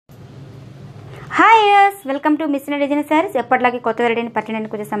Hi yes welcome to మిస్సిండియా designer saris. ఎప్పటిలాగే కొత్త వెరైటీని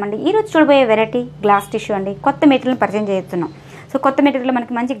పరిచయానికి వచ్చేసామండి. ఈ రోజు చూడబోయే వెరైటీ గ్లాస్ టిష్యూ అండి. కొత్త మెటీరియల్ పరిచయం చేస్తున్నాం. సో కొత్త మెటీరియల్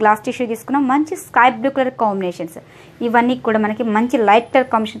మనకి మంచి గ్లాస్ టిష్యూ తీసుకున్నాం. మంచి స్కై బ్లూ కలర్ కాంబినేషన్స్, ఇవన్నీ కూడా మనకి మంచి లైట్ కలర్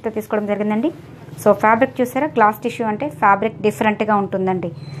కాంబినేషన్తో తీసుకోవడం జరిగిందండి. సో ఫ్యాబ్రిక్ చూసారా, గ్లాస్ టిష్యూ అంటే ఫ్యాబ్రిక్ డిఫరెంట్గా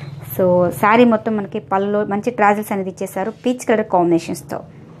ఉంటుందండి. సో శారీ మొత్తం మనకి పళ్ళులో మంచి ట్రాజల్స్ అనేది ఇచ్చేసారు పీచ్ కలర్ కాంబినేషన్స్తో.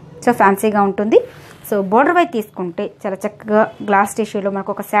 సో ఫ్యాన్సీగా ఉంటుంది. సో బోర్డర్ వైపు తీసుకుంటే చాలా చక్కగా గ్లాస్ టిష్యూలో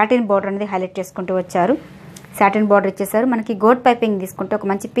మనకు ఒక సాటిన్ బోర్డర్ అనేది హైలైట్ చేసుకుంటూ వచ్చారు. సాటిన్ బోర్డర్ ఇచ్చేసారు. మనకి గోల్డ్ పైపింగ్ తీసుకుంటే ఒక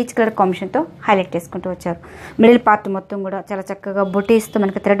మంచి పీచ్ కలర్ కాంబినేషన్తో హైలైట్ చేసుకుంటూ వచ్చారు. మిడిల్ పార్ట్ మొత్తం కూడా చాలా చక్కగా బుటీస్తో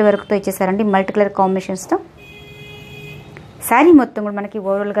మనకి థ్రెడ్ వర్క్తో ఇచ్చేసారండి, మల్టీ కలర్ కాంబినేషన్స్తో. శారీ మొత్తం కూడా మనకి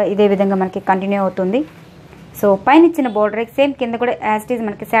ఓవరాల్గా ఇదే విధంగా మనకి కంటిన్యూ అవుతుంది. సో పైన ఇచ్చిన బోర్డర్ సేమ్ కింద కూడా యాజ్ ఇట్ ఈజ్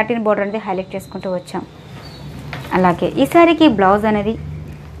మనకి సాటిన్ బోర్డర్ అనేది హైలైట్ చేసుకుంటూ వచ్చాం. అలాగే ఈ శారీకి బ్లౌజ్ అనేది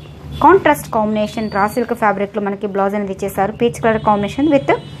కాంట్రాస్ట్ కాంబినేషన్ రా సిల్క్ ఫ్యాబ్రిక్లో మనకి బ్లౌజ్ అనేది ఇచ్చేసారు. Peach colour combination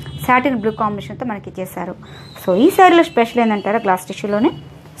with satin blue కాంబినేషన్తో మనకి ఇచ్చేసారు. సో ఈ శారీలో స్పెషల్ ఏంటంటారా గ్లాస్ టిష్యూలోనే.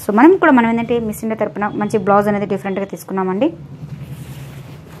 సో మనం ఏంటంటే మిస్సిండియా తరపున మంచి బ్లౌజ్ అనేది డిఫరెంట్గా తీసుకున్నామండి.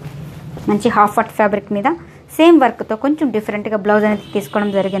 మంచి హాఫ్ వాట్ ఫ్యాబ్రిక్ మీద సేమ్ వర్క్తో కొంచెం డిఫరెంట్గా బ్లౌజ్ అనేది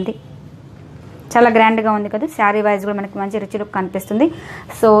తీసుకోవడం జరిగింది. చాలా గ్రాండ్గా ఉంది కదా. శారీ వైజ్ కూడా మనకి మంచి రిచ్ లుక్ కనిపిస్తుంది.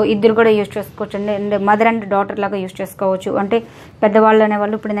 సో ఇద్దరు కూడా యూజ్ చేసుకోవచ్చు అండి. మదర్ అండ్ డాటర్ లాగా యూజ్ చేసుకోవచ్చు. అంటే పెద్దవాళ్ళు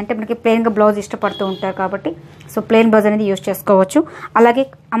అనేవాళ్ళు ఇప్పుడు ఏంటంటే మనకి ప్లెయిన్గా బ్లౌజ్ ఇష్టపడుతూ ఉంటారు కాబట్టి సో ప్లెయిన్ బ్లౌజ్ అనేది యూజ్ చేసుకోవచ్చు. అలాగే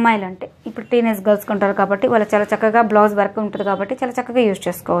అమ్మాయిలు అంటే ఇప్పుడు టీనేజ్ గర్ల్స్ ఉంటారు కాబట్టి వాళ్ళు చాలా చక్కగా బ్లౌజ్ వర్క్ ఉంటుంది కాబట్టి చాలా చక్కగా యూజ్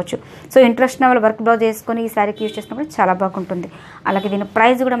చేసుకోవచ్చు. సో ఇంట్రెస్ట్ ఉన్న వాళ్ళు వర్క్ బ్లౌజ్ వేసుకొని ఈ శారీకి యూజ్ చేసినప్పుడు చాలా బాగుంటుంది. అలాగే దీని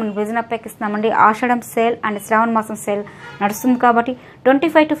ప్రైస్ కూడా మనం రీజనబుల్ ప్యాక్ ఇస్తున్నామండి. ఆషాఢం సేల్ అండ్ శ్రావణ మాసం సేల్ నడుస్తుంది కాబట్టి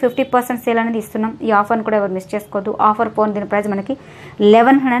 25 to 50% సేల్ అనేది ఇస్తున్నాం. ఈ ఆఫర్ని కూడా ఎవరు మిస్ చేసుకోవద్దు. ఆఫర్ పోన్ దీని ప్రైస్ మనకి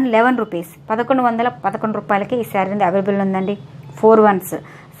 1111 రూపీస్, 1111 రూపాయలకి ఈ శారీ అనేది అవైలబుల్ ఉందండి. 4 ones.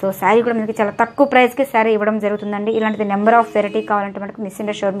 సో శారీ కూడా మనకి చాలా తక్కువ ప్రైస్కి శారీ ఇవ్వడం జరుగుతుందండి. ఇలాంటిది నెంబర్ ఆఫ్ వెరైటీ కావాలంటే మనకు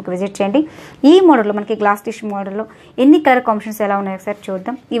మిస్సిండియా షోరూమ్కి విజిట్ చేయండి. ఈ మోడల్లో మనకి గ్లాస్ టిష్యూ మోడల్లో ఎన్ని కలర్ కాంబినేషన్స్ ఎలా ఉన్నాయో ఒకసారి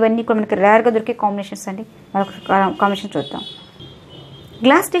చూద్దాం. ఇవన్నీ కూడా మనకి రేర్గా దొరికే కాంబినేషన్స్ అండి. మరొక కాంబినేషన్ చూద్దాం.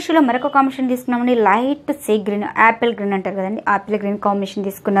 గ్లాస్ టిష్యూలో మరొక కాంబినేషన్ తీసుకున్నామండి. Light sea green, Apple green అంటారు కదండి, యాపిల్ గ్రీన్ కాంబినేషన్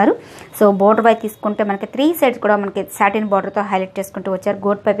తీసుకున్నారు. సో బోర్డర్ వైపు తీసుకుంటే మనకి 3 sides కూడా మనకి సాటిన్ బార్డర్తో హైలైట్ చేసుకుంటూ వచ్చారు.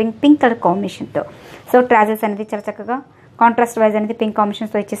 గోల్డ్ పైపింగ్ పింక్ కలర్ కాంబినేషన్తో. సో ట్రాజెస్ అనేది చాలా చక్కగా కాంట్రాస్ట్ వైజ్ అనేది పింక్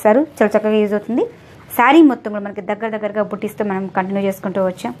కాంబినేషన్తో ఇచ్చేసారు. చాలా చక్కగా యూజ్ అవుతుంది. శారీ మొత్తం కూడా మనకి దగ్గరగా బుటీస్తో మనం కంటిన్యూ చేసుకుంటూ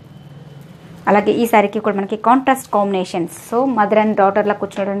వచ్చాం. అలాగే ఈ శారీకి కూడా మనకి contrast combinations. So mother and డాటర్లా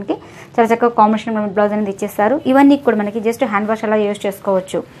కూర్చోడానికి చాలా చక్కగా కాంబినేషన్ బ్లౌజ్ అనేది ఇచ్చేస్తారు. ఇవన్నీ కూడా మనకి జస్ట్ హ్యాండ్ వాష్ అలా యూజ్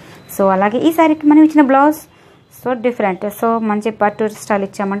చేసుకోవచ్చు. సో అలాగే ఈ శారీకి మనం ఇచ్చిన బ్లౌజ్ సో డిఫరెంట్. సో మంచి పట్టు స్టైల్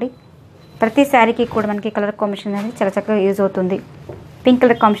ఇచ్చామండి. ప్రతి శారీకి కూడా మనకి కలర్ కాంబినేషన్ అనేది చాలా చక్కగా యూజ్ అవుతుంది. పింక్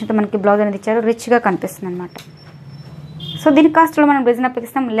కలర్ కాంబినేషన్తో మనకి బ్లౌజ్ అనేది ఇచ్చారు. రిచ్గా కనిపిస్తుంది అనమాట. సో దీని కాస్ట్ కూడా మనం రీజనబుల్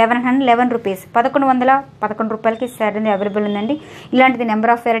ఇస్తాం. 1111 రూపీస్, 1111 రూపాయలకి శారీ అనేది అవైలబుల్ ఉందండి. ఇలాంటిది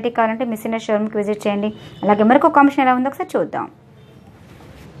నెంబర్ ఆఫ్ వెరైటీ కావాలంటే మిస్సిండియా షోరూమ్కి విజిట్ చేయండి. అలాగే మరొక కాంబినేషన్ ఎలా ఉందో ఒకసారి చూద్దాం.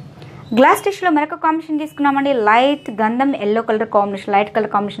 గ్లాస్ టిష్యూలో మరొక కాంబినేషన్ తీసుకున్నామండి. లైట్ గంధం yellow colour combination, light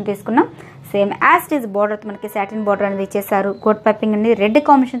colour combination తీసుకున్నాం. Same as it is border మనకి సాటిన్ బోర్డర్ అనేది ఇచ్చేసారు. గోల్డ్ పైపింగ్ అనేది రెడ్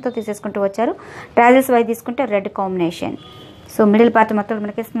కాంబినేషన్తో తీసేసుకుంటూ వచ్చారు. ట్రాజెస్ వైజ్ తీసుకుంటే red combination. So middle part మొత్తం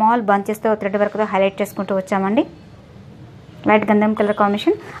మనకి స్మాల్ బంచెస్తో థ్రెడ్ వర్క్తో హైలైట్ చేసుకుంటూ వచ్చామండి. లైట్ గంధం కలర్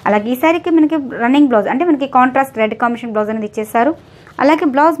కాంబినేషన్. అలాగే ఈ శారీకి మనకి రన్నింగ్ బ్లౌజ్ అంటే మనకి కాంట్రాస్ట్ రెడ్ కాంబినేషన్ బ్లౌజ్ అనేది ఇచ్చేసారు. అలాగే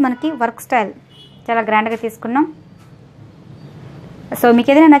బ్లౌజ్ మనకి వర్క్ స్టైల్ చాలా గ్రాండ్గా తీసుకున్నాం. సో మీకు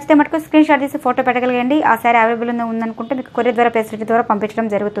ఏదైనా నచ్చితే మటుకు స్క్రీన్ షాట్ తీసి ఫోటో పెట్టగలిగండి. ఆ శారీ అవైలబుల్ ఉందనుకుంటే మీకు కొరియర్ ద్వారా ఫెసిలిటీ ద్వారా పంపించడం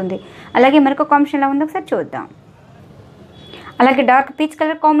జరుగుతుంది. అలాగే మరొక కాంబినేషన్ ఎలా ఉందో ఒకసారి చూద్దాం. అలాగే డార్క్ పీచ్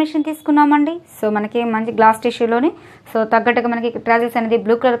కలర్ కాంబినేషన్ తీసుకున్నామండి. సో మనకి మంచి గ్లాస్ టిష్యూలోనే సో తగ్గట్టుగా మనకి ట్రాజెస్ అనేది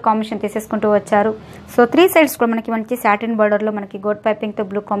బ్లూ కలర్ కాంబినేషన్ తీసేసుకుంటూ వచ్చారు. సో 3 sides కూడా మనకి మంచి సాటిన్ బార్డర్లో మనకి గోల్డ్ పైపింగ్తో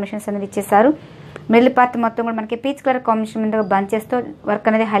బ్లూ కాంబినేషన్స్ అనేది ఇచ్చేసారు. మిడిల్ పార్ట్ మొత్తం కూడా మనకి పీచ్ కలర్ కాంబినేషన్ మీద బంచెస్తో వర్క్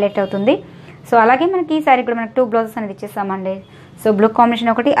అనేది హైలైట్ అవుతుంది. సో అలాగే మనకి ఈ శారీ కూడా మనకి 2 బ్లౌజెస్ అనేది ఇచ్చేసామండి. సో బ్లూ కాంబినేషన్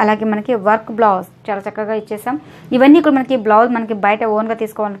ఒకటి, అలాగే మనకి వర్క్ బ్లౌజ్ చాలా చక్కగా ఇచ్చేసాం. ఇవన్నీ కూడా మనకి బ్లౌజ్ మనకి బయట ఓన్గా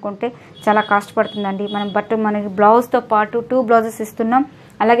తీసుకోవాలనుకుంటే చాలా కాస్ట్ పడుతుందండి. మనకి బ్లౌజ్తో పాటు 2 బ్లౌజెస్ ఇస్తున్నాం.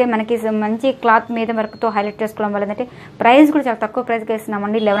 అలాగే మనకి మంచి క్లాత్ మీద వర్క్తో హైలైట్ చేసుకోవడం వల్ల ఏంటంటే ప్రైస్ కూడా చాలా తక్కువ ప్రైస్కి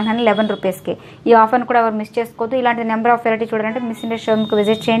ఇస్తున్నామండి. 1111 రూపీస్కి. ఈ ఆఫర్ని కూడా ఎవరు మిస్ చేసుకోవద్దు. ఇలాంటి నెంబర్ ఆఫ్ వెరైటీ చూడాలంటే మిస్సిండియా షోరూమ్కి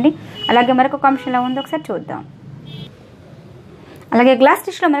విజిట్ చేయండి. అలాగే మరొక కాంబినేషన్ ఎలా ఉందో ఒకసారి చూద్దాం. అలాగే గ్లాస్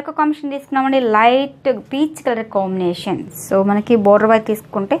టిష్యూలో మరొక కాంబినేషన్ తీసుకున్నామండి. Light peach colour combination. So మనకి బోర్డర్ వైపు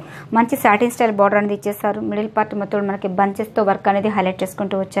తీసుకుంటే మంచి సాటిన్ స్టైల్ బోర్డర్ అనేది ఇచ్చేసారు. మిడిల్ పార్ట్ మొత్తం మనకి బంచెస్తో వర్క్ అనేది హైలైట్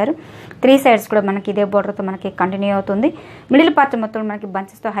చేసుకుంటూ వచ్చారు. 3 sides కూడా మనకి ఇదే బోర్డర్తో మనకి కంటిన్యూ అవుతుంది. మిడిల్ పార్ట్ మొత్తం మనకి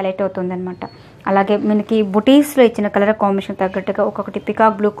బంచెస్తో హైలైట్ అవుతుంది అనమాట. అలాగే మనకి బుటీస్లో ఇచ్చిన కలర్ కాంబినేషన్ తగ్గట్టుగా ఒక్కొక్కటి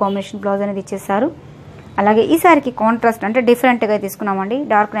పికాక్ బ్లూ కాంబినేషన్ బ్లౌజ్ అనేది ఇచ్చేసారు. అలాగే ఈ శారీకి కాంట్రాస్ట్ అంటే డిఫరెంట్గా తీసుకున్నామండి.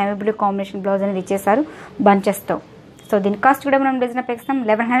 Dark navy blue combination blouse అనేది ఇచ్చేసారు బంచెస్తో. సో దీని కాస్ట్ కూడా మనం డిజైన్ ఇస్తాం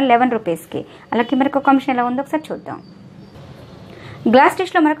 1111 రూపీస్కి. అలాగే మరొక కాంబినేషన్ ఎలా ఉందో ఒకసారి చూద్దాం. గ్లాస్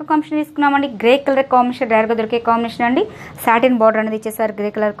స్టిచ్లో మరొక కాంబినేషన్ తీసుకున్నామండి. గ్రే కలర్ కాంబినేషన్ రేర్గా దొరికే కాంబినేషన్ అండి. సాటిన్ బార్డర్ అనేది ఇచ్చేసారు గ్రే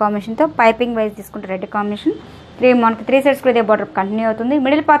కలర్ కాంబినేషన్తో. పైపింగ్ వైజ్ తీసుకుంటే రెడ్ కాంబినేషన్. మనకి 3 సైడ్స్ కూడా ఇదే బార్డర్ కంటిన్యూ అవుతుంది.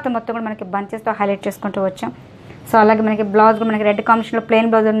 మిడిల్ పార్ట్ మొత్తం కూడా మనకి బంచెస్తో హైలైట్ చేసుకుంటూ వచ్చాం. సో అలాగే మనకి బ్లౌజ్ కూడా మనకి రెడ్ కాంబినేషన్లో ప్లెయిన్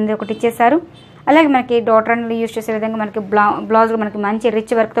బ్లౌజ్ అనేది ఒకటి ఇచ్చేసారు. అలాగే మనకి డాటర్ అనేది యూజ్ చేసే విధంగా మనకి బ్లౌజ్ మనకి మంచి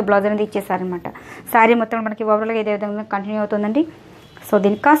రిచ్ వర్క్తో బ్లౌజ్ అనేది ఇచ్చేసారనమాట. శారీ మొత్తం మనకి ఓవరాల్గా ఇదే విధంగా కంటిన్యూ అవుతుందండి. సో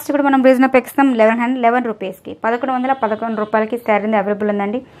దీని కాస్ట్ కూడా మనం రీజనబుల్ ఇస్తాం 1111 రూపీస్కి. 1111 రూపాయలకి శారీ అనేది అవైలబుల్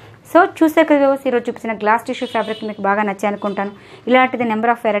ఉందండి. సో చూసే కదా ఈరోజు చూపించిన గ్లాస్ టిష్యూ ఫ్యాబ్రిక్ మీకు బాగా నచ్చాయి అనుకుంటాను. ఇలాంటిది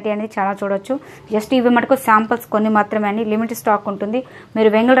నెంబర్ ఆఫ్ వెరైటీ అనేది చాలా చూడొచ్చు. జస్ట్ ఇవి మటుకు శాంపుల్స్ కొన్ని మాత్రమే అండి. లిమిటెడ్ స్టాక్ ఉంటుంది.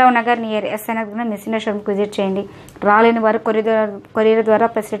 మీరు Vengala Rao Nagar near SI Nagar మిస్సిండియా షోరూమ్కి visit చేయండి. రాలేని వారు కొరియర్ ద్వారా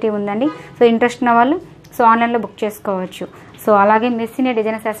ఫెసిలిటీ ఉందండి. సో ఇంట్రెస్ట్ ఉన్న వాళ్ళు సో ఆన్లైన్లో బుక్ చేసుకోవచ్చు. సో అలాగే మిస్సిండియా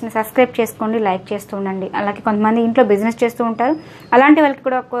డిజైనర్ శారీస్ని సబ్స్క్రైబ్ చేసుకోండి, లైక్ చేస్తూ ఉండండి. అలాగే కొంతమంది ఇంట్లో బిజినెస్ చేస్తూ ఉంటారు. అలాంటి వాళ్ళకి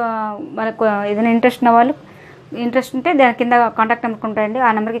కూడా మనకు ఏదైనా ఇంట్రెస్ట్ ఉంటే దాని కింద కాంటాక్ట్ నెంబర్ ఉంటాయండి. ఆ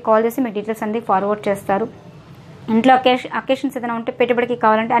నెంబర్కి కాల్ చేసి మీ డీటెయిల్స్ అన్ని ఫార్వర్డ్ చేస్తారు. ఇంట్లో అకేషన్స్ ఏదైనా ఉంటే పెట్టుబడికి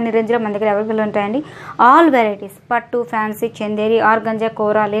కావాలంటే అన్ని రేంజ్లో మన దగ్గర అవైలబుల్ ఉంటాయండి. ఆల్ వెరైటీస్ పట్టు, ఫ్యాన్సీ, చందేరి, ఆర్గంజా,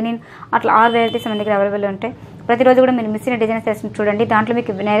 కోరా, లెనిన్ అట్లా ఆల్ వెరైటీస్ మన దగ్గర అవైలబుల్ ఉంటాయి. ప్రతిరోజు కూడా మీరు మిస్సిండియా డిజైనర్ శారీస్ని చూడండి. దాంట్లో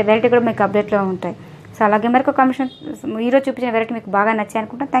మీకు వెరైటీ కూడా మీకు అప్డేట్లో ఉంటాయి. సో అలాగే మరొక కాంబినేషన్ ఈరోజు చూపించిన వెరైటీ మీకు బాగా నచ్చాయి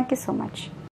అనుకుంటాను. Thank you so much.